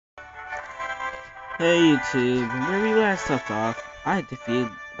Hey YouTube, where we last left off, I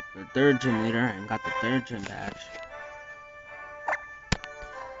defeated the third gym leader and got the third gym badge.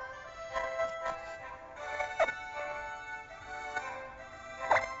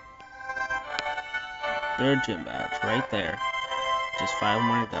 Third gym badge, right there. Just 5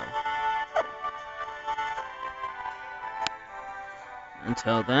 more to go.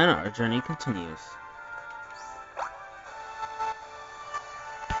 Until then, our journey continues.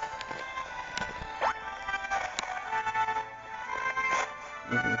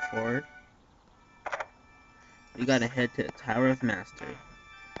 Moving forward, we gotta head to the Tower of Mastery.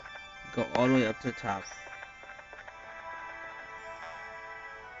 Go all the way up to the top.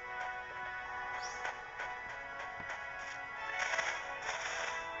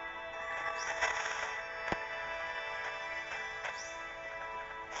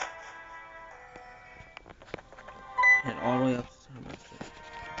 Head all the way up to the Tower of Mastery.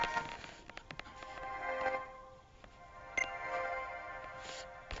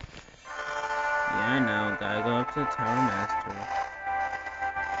 Yeah, I know, gotta go up to the Tower of Mastery.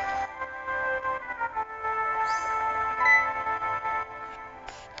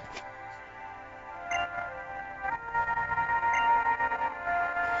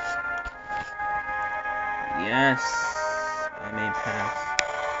 Yes, I made pass.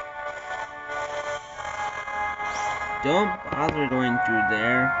 Don't bother going through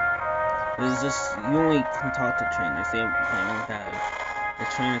there. It's just, you only can talk to trainers. They won't battle. The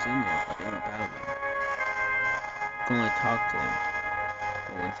trainers in there, but they won't battle them. You can only talk to them.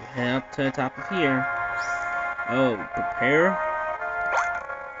 But once you head up to the top of here, oh, prepare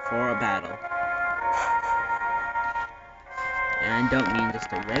for a battle. And I don't mean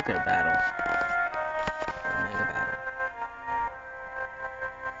just a regular battle, but a mega battle.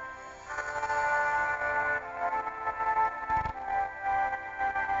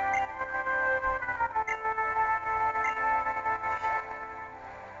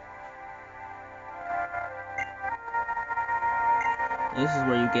 This is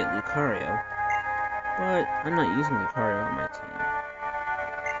where you get Lucario, but I'm not using Lucario on my team,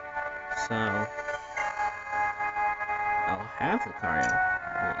 so I'll have Lucario.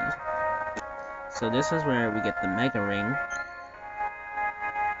 So this is where we get the Mega Ring.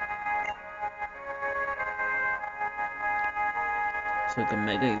 So we can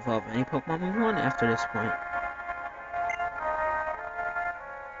Mega Evolve any Pokemon we want after this point.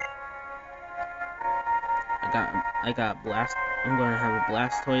 I got Blast. I'm going to have a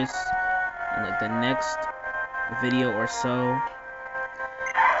Blastoise in like the next video or so.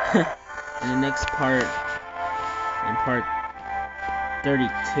 In the next part, in part 32,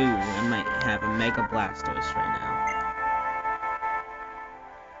 I might have a Mega Blastoise right now.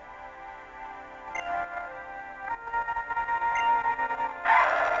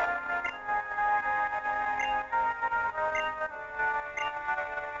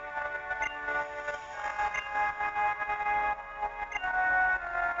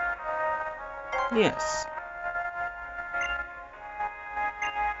 Yes.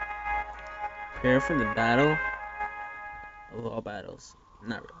 Prepare for the battle of all battles.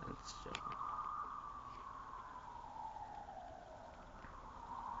 Not really, I'm just joking.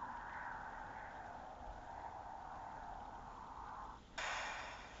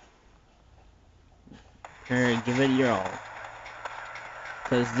 Prepare, give it your all.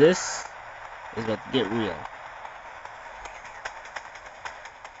 Because this is about to get real.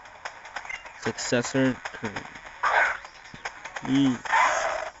 Successor Curve.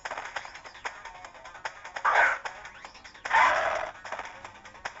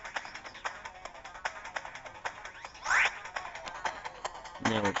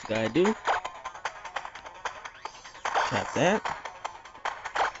 Now what you gotta do, tap that,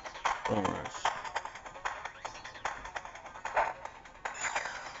 Bone Rush.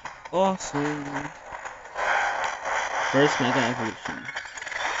 Awesome. First Mega Evolution.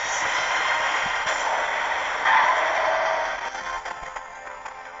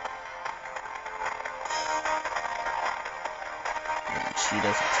 And she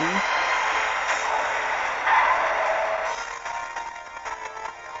does it too.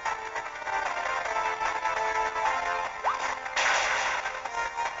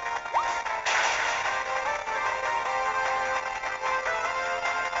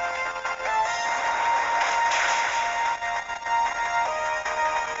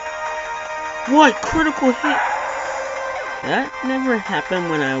 What? Critical hit? That never happened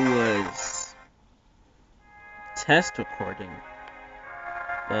when I was test recording.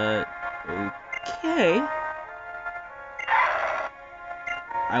 But, okay.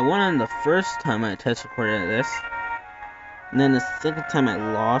 I won on the first time I test recorded this. And then the second time I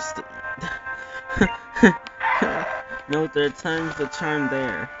lost. No third time's the charm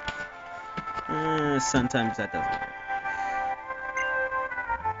there. Sometimes that doesn't work.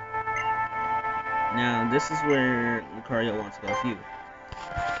 Now, this is where Lucario wants to go with you.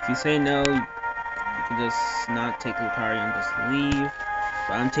 If you say no, you can just not take Lucario and just leave.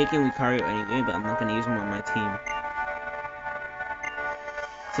 But I'm taking Lucario anyway, but I'm not going to use him on my team.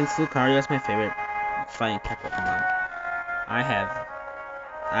 Since Lucario is my favorite fighting type Pokemon, I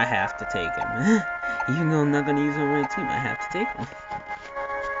have to take him. Even though I'm not going to use him on my team, I have to take him.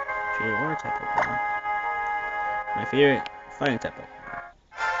 Favorite water type Pokemon. My favorite fighting type Pokemon.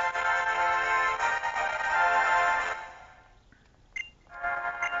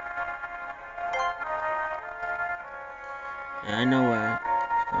 And I know there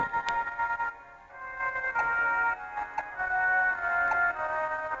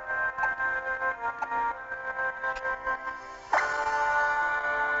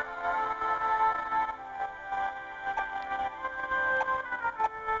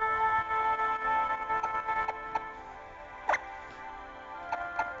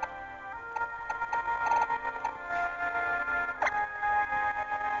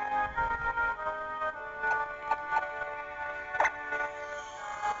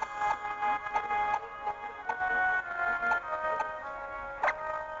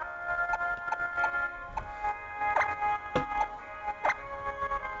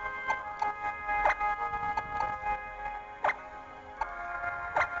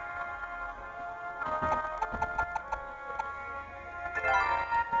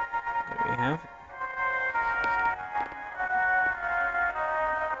we have it.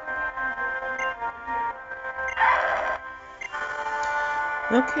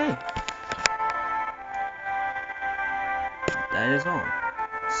 Okay. That is all.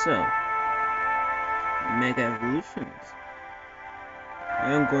 So, Mega Evolutions.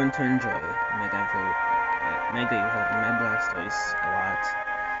 I'm going to enjoy Mega Evolving my Blastoise a lot.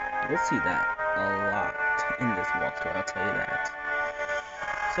 You'll see that a lot in this walkthrough, I'll tell you that.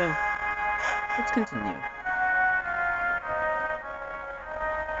 So, let's continue.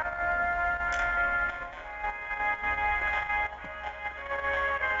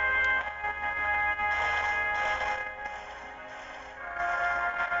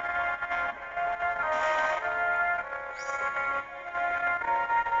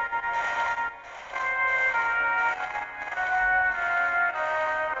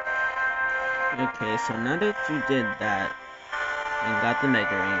 Okay, so now that you did that and got the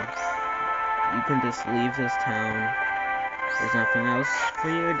Mega Rings, you can just leave this town. There's nothing else for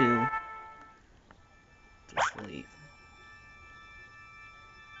you to do. Just leave.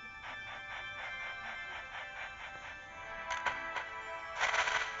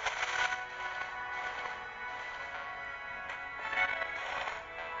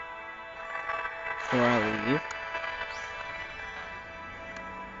 Before I leave,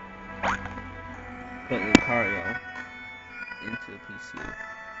 put Lucario into the PC.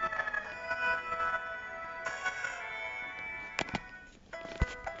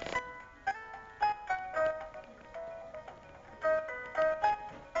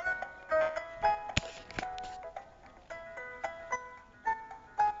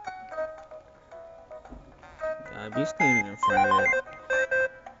 Gotta be standing in front of it.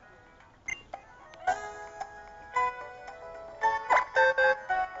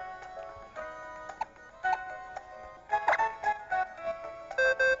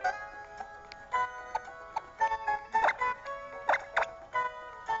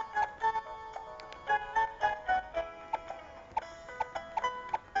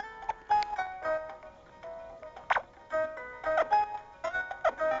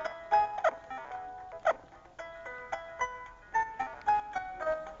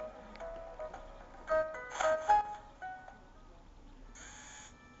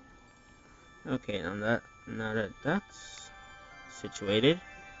 Okay, now that that's situated,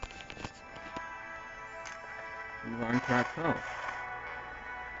 move on to Rock 12.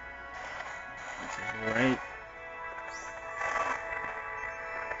 Which is right.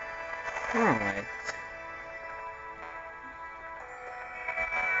 Wrong way.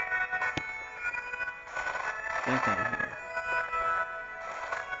 Get out of here.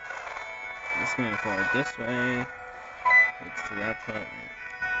 Just going forward this way. Let's do that part.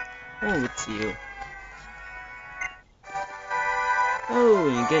 Oh, it's you. Oh,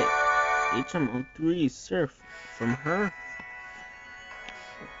 you get HM03 Surf from her.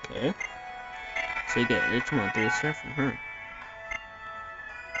 Okay. So you get HM03 Surf from her.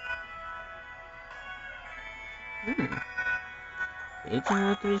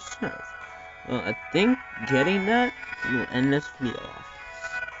 HM03 Surf. Well, I think getting that will end this video off.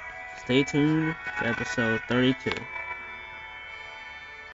 stay tuned for episode 32.